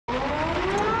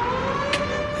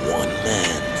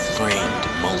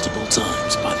multiple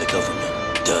times by the government,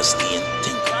 does the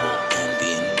unthinkable and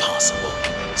the impossible,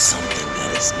 something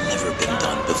that has never been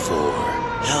done before,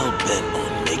 hell-bent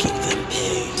on making them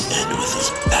pay, and with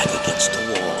his back against the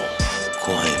wall,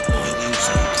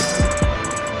 QuietBoyMusik.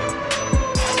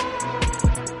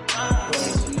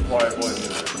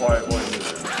 QuietBoyMusik,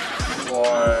 QuietBoyMusik,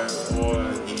 QuietBoyMusik.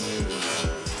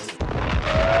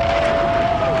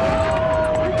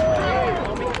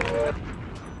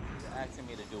 Asking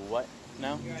me to do what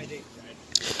now?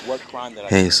 What crime did I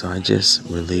Hey, so I just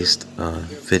released a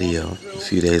video a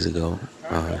few days ago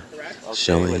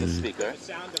showing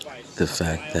the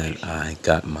fact that I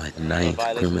got my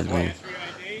 9th criminal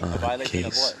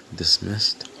case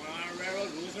dismissed.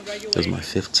 It was my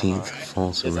 15th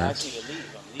false arrest,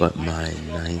 but my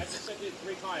 9th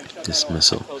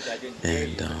dismissal.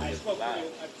 And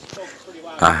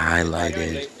I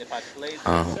highlighted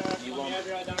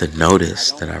the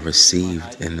notice that I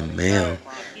received in the mail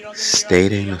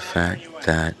stating the fact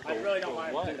that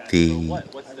the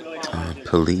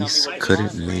police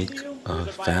couldn't make a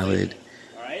valid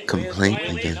complaint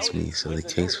against me, so the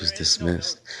case was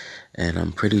dismissed. And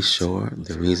I'm pretty sure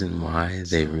the reason why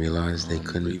they realized they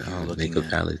couldn't make a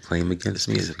valid claim against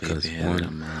me is because,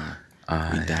 one,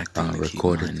 I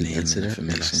recorded the incident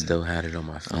and I still had it on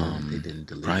my phone. They didn't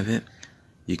delete private.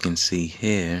 You can see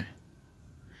here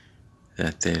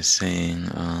that they're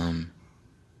saying,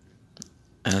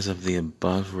 as of the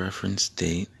above reference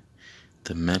date,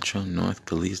 the Metro North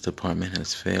Police Department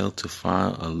has failed to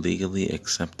file a legally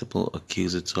acceptable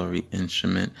accusatory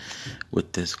instrument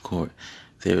with this court.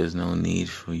 There is no need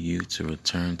for you to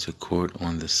return to court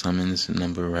on the summons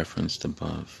number referenced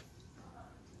above.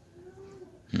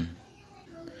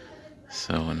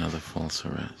 So another false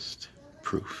arrest.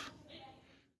 Proof.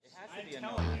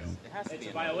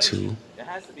 Two,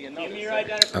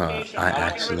 I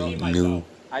actually knew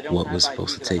what was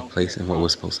supposed to take place and what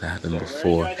was supposed to happen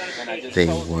before they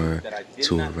were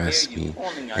to arrest me,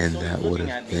 and that would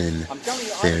have been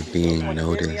there being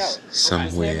notice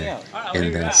somewhere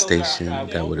in that station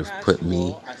that would have put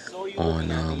me on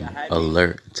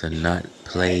alert to not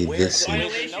play this, and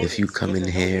if you come in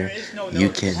here you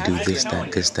can't do this,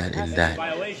 that, and that.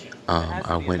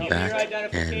 I went back,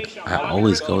 and I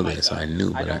always go there, so I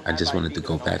knew, but I just wanted to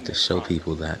go back to show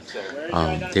people that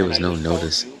there was no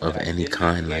notice of any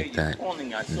kind like that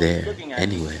there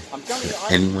anyway.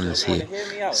 Anyone is here,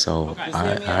 so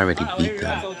I already beat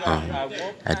them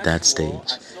at that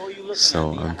stage.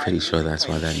 So I'm pretty sure that's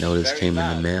why that notice came in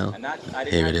the mail.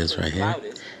 Here it is right here.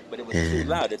 And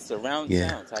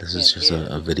yeah, this is just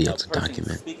a video to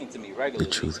document the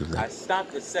truth of that. I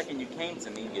stopped the second you came to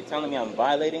me. You're telling me I'm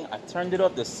violating. I turned it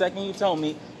off the second you told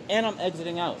me, and I'm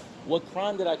exiting out. What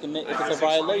crime did I commit if it's a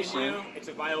violation? It's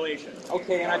a violation.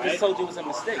 Okay, and I just told you it was a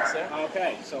mistake, sir.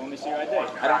 Okay, so let me see your ID.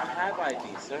 I don't have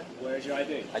ID, sir. Where's your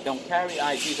ID? I don't carry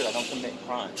ID, so I don't commit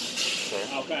crimes, sir.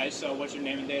 Okay, so what's your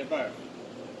name and date of birth?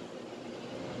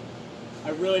 I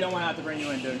really don't want to have to bring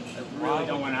you in, dude. I really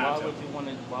don't want to have to.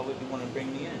 Why would you want to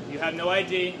bring me in? You have no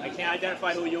ID. I can't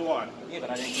identify who you are. Yeah,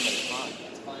 but I didn't commit a crime.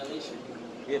 It's a violation.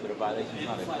 Yeah, but a violation is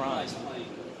not a crime.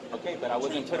 Okay, but I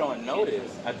wasn't put on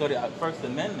notice. I thought it First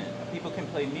Amendment. People can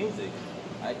play music.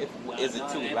 Is it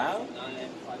too loud?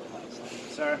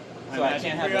 Sir, So I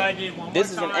can't have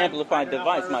this is an amplified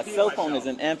device. My cell phone is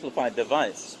an amplified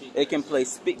device. It can play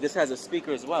This has a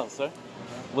speaker as well, sir.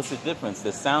 What's the difference?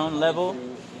 The sound level?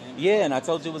 Yeah, and I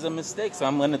told you it was a mistake, so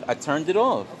I turned it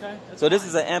off. Okay. So this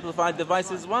is an amplified device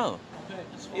as well. Okay,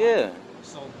 that's fine. Yeah.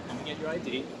 So I'm gonna get your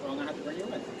ID, or I'm gonna have to bring you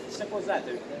in. Simple as that,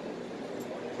 dude.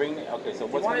 Bring me. Okay, so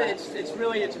what's It's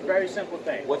a very simple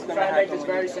thing. What's gonna happen? happen? It's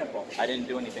very simple. I didn't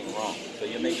do anything wrong, so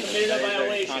you're making it committed a very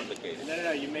violation. complicated.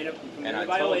 No, you made a And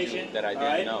violation. I told you that I didn't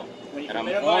right? know. When you And I'm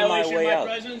commit a on my violation way in my out.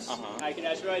 presence, I can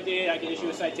ask your ID, I can issue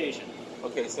a citation.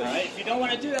 Okay, so All right? If you don't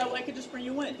want to do that, well, I could just bring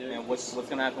you in, dude. and what's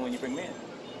gonna happen when you bring me in?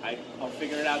 I'll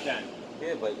figure it out then.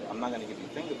 Yeah, but I'm not gonna give you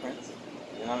fingerprints.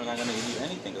 I'm not gonna give you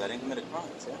anything because I didn't commit a crime,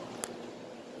 sir.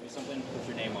 Give me something, put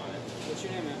your name on it. What's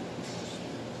your name, man?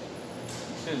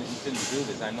 You shouldn't do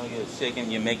this. I know you're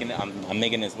shaking. You're making it. I'm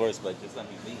making this worse, but just let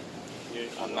me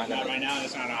leave. I'm not gonna. Right now,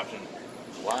 that's not an option.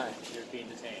 Why? You're being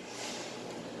detained.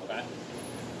 Okay.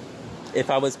 If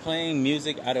I was playing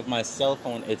music out of my cell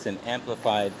phone, it's an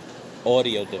amplified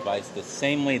audio device. The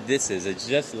same way this is. It's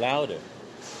just louder.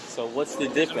 So what's the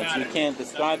difference? You can't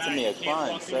describe to me a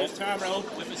crime, sir. This terminal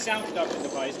with a sound conducting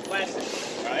device, plastic.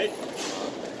 All right.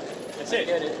 That's it.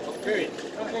 Get it. Period.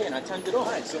 Okay, and I turned it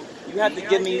off. Right, so you have to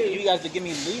give me. You guys to give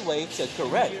me leeway to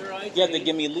correct. You have to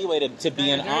give me leeway to be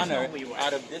an honor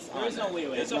out of this honor. There is no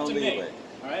leeway. There's It's up no to me. leeway.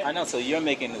 All right. I know. So you're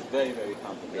making this very, very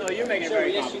complicated. No, you're making it Sure,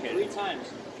 very we issued complicated. 3 times.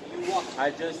 You walking.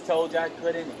 I just told you I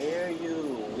couldn't hear you.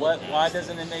 What? Why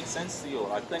doesn't it make sense to you?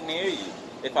 I couldn't hear you.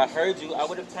 If I heard you, I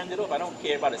would have turned it off. I don't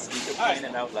care about a speaker playing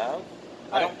it out loud.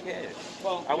 I don't care.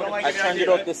 Well, I turned it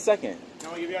off the second. You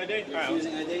want to give you ID? You're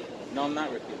refusing ID? No, I'm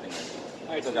not refusing ID.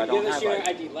 All right, so I don't give us have your ID.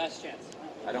 ID. Last chance.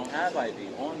 I don't have ID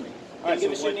on me. All right, Give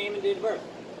so us your name and date of birth.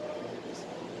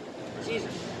 It's easy.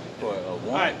 For a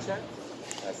warrant check?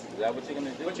 Is that what you're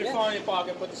going to do? Put your phone in your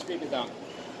pocket, put the speaker down.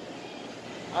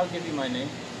 I'll give you my name.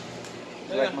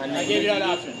 I gave you that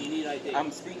option. You need ID.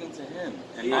 I'm speaking to him.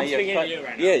 And I'm now you're speaking to you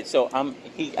right now. Yeah, so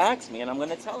he asked me and I'm going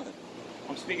to tell him.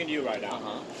 I'm speaking to you right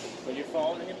now. Put your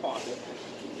phone in your pocket.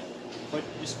 Put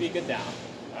your speaker down.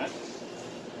 All right?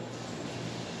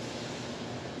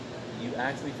 You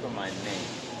asked me for my name.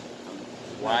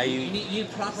 Why are you need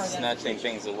proper snatching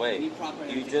things away? You need proper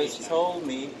You just told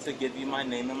me to give you my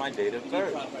name and my date of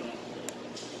birth.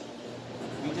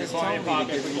 You just told me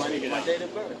to give you my date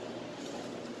of birth.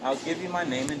 I'll give you my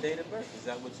name and date of birth. Is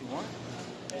that what you want?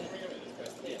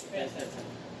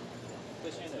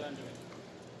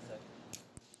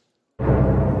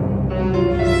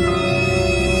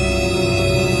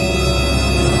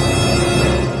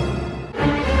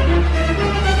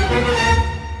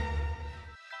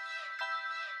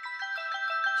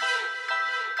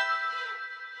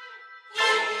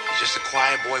 Just a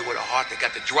quiet boy with a heart that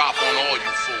got the drop on all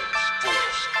you fools.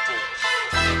 Fools.